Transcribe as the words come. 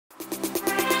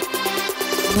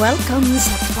Welcome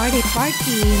sa party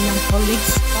ng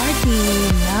colleagues party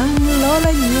ng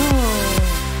Lola nyo.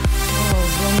 Oh,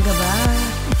 bongga ba?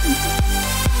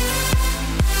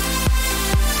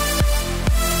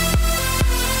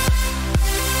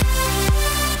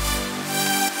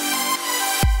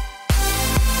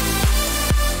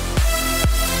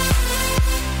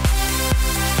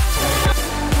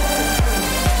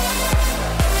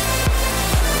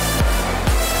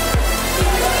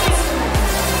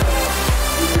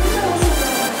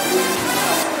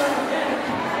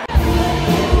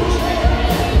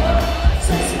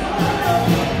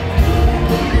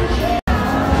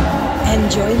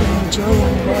 Enjoy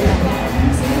ang Lola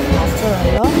after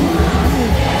a long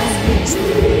time.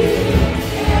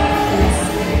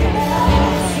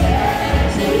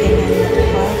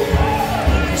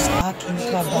 Ito sa aking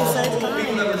trabaho.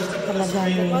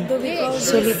 Talagang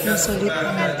sulit na sulit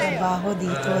ang trabaho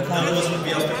dito dahil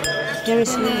there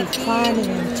is really fun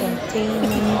and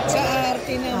entertainment sa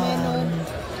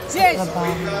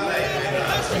trabaho.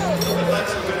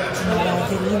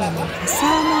 Maradili naman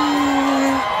kasama.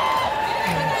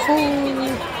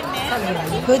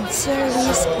 Good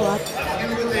service, what?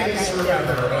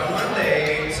 Remember, on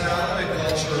Monday, Talent and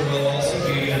Culture will also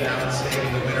be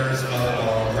announcing the winners of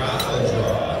our raffle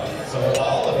draw. So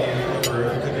all of you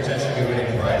could potentially be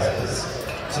winning prizes.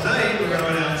 Tonight, we're going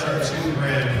to announce our 2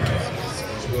 grand prizes,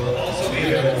 which will also be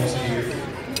available to you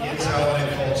in Talent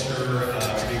and Culture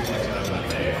to be collected on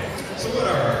Monday. So what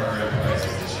are our grand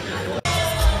prizes this year?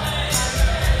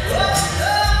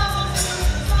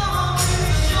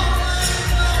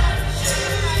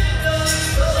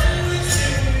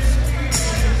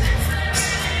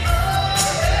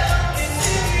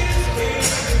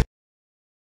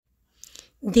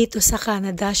 Dito sa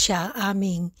Canada siya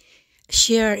aming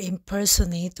share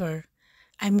impersonator.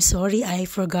 I'm sorry I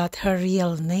forgot her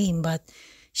real name, but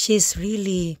she's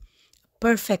really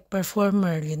perfect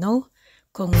performer, you know.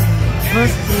 Kung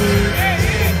birthday,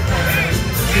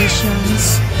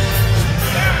 occasions,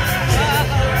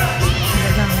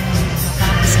 talagang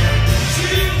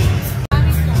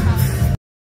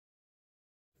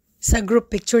sa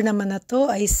group picture naman na to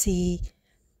ay si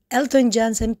Elton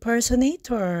John's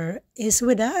impersonator is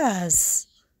with us.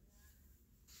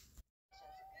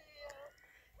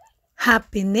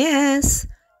 Happiness!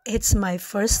 It's my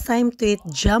first time to eat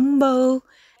jumbo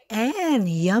and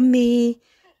yummy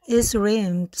is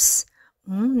ribs.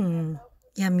 Yum,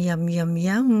 yum, yum,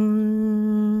 yum.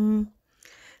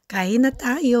 Kain na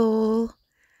tayo.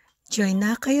 Join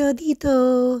na kayo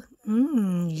dito.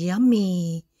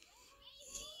 Yummy.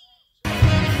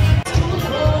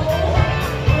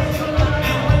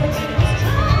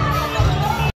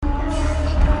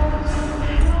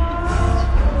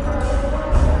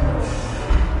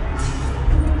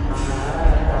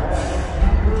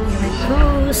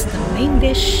 The main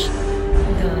dish,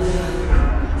 the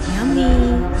yummy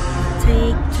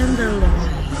steak tenderloin.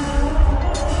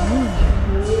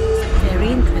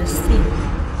 Very interesting,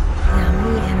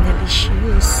 yummy and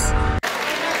delicious.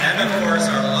 And of course,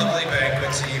 our lovely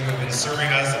banquet team who've been serving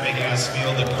us and making us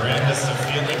feel the grandest of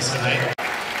feelings tonight.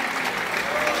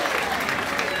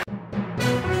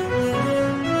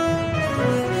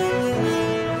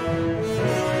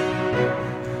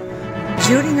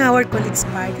 During our colleagues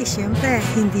party, syempre,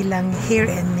 hindi lang hair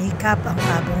and makeup ang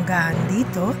kabonggahan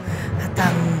dito at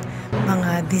ang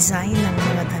mga design ng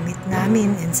mga damit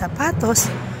namin and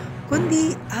sapatos,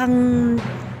 kundi ang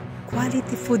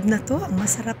quality food na to, ang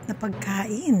masarap na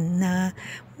pagkain na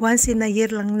once in a year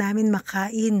lang namin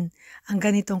makain ang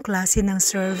ganitong klase ng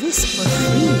service for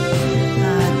free.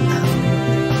 At ang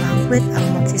banquet ang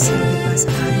magsisilbi pa sa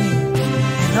amin.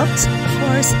 And of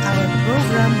course, our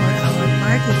program or our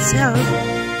party itself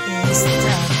is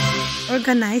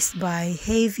organized by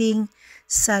having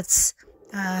such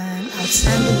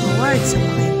outstanding awards sa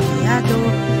mga empleyado,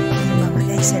 yung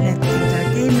mga excellent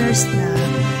entertainers na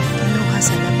kinuha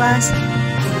sa labas to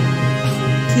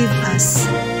give us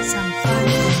some fun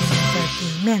and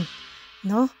entertainment,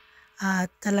 no?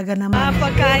 At talaga naman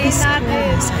pagkain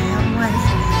natin. Sayawan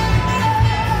and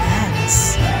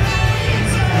dance.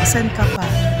 Saan ka pa?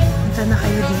 Punta na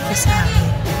kayo dito sa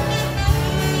akin.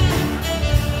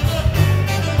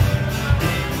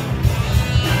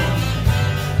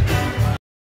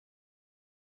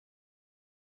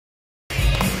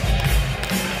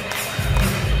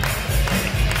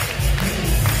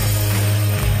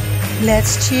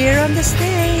 Let's cheer on the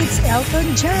stage.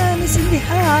 Elton John is in the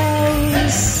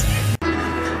house.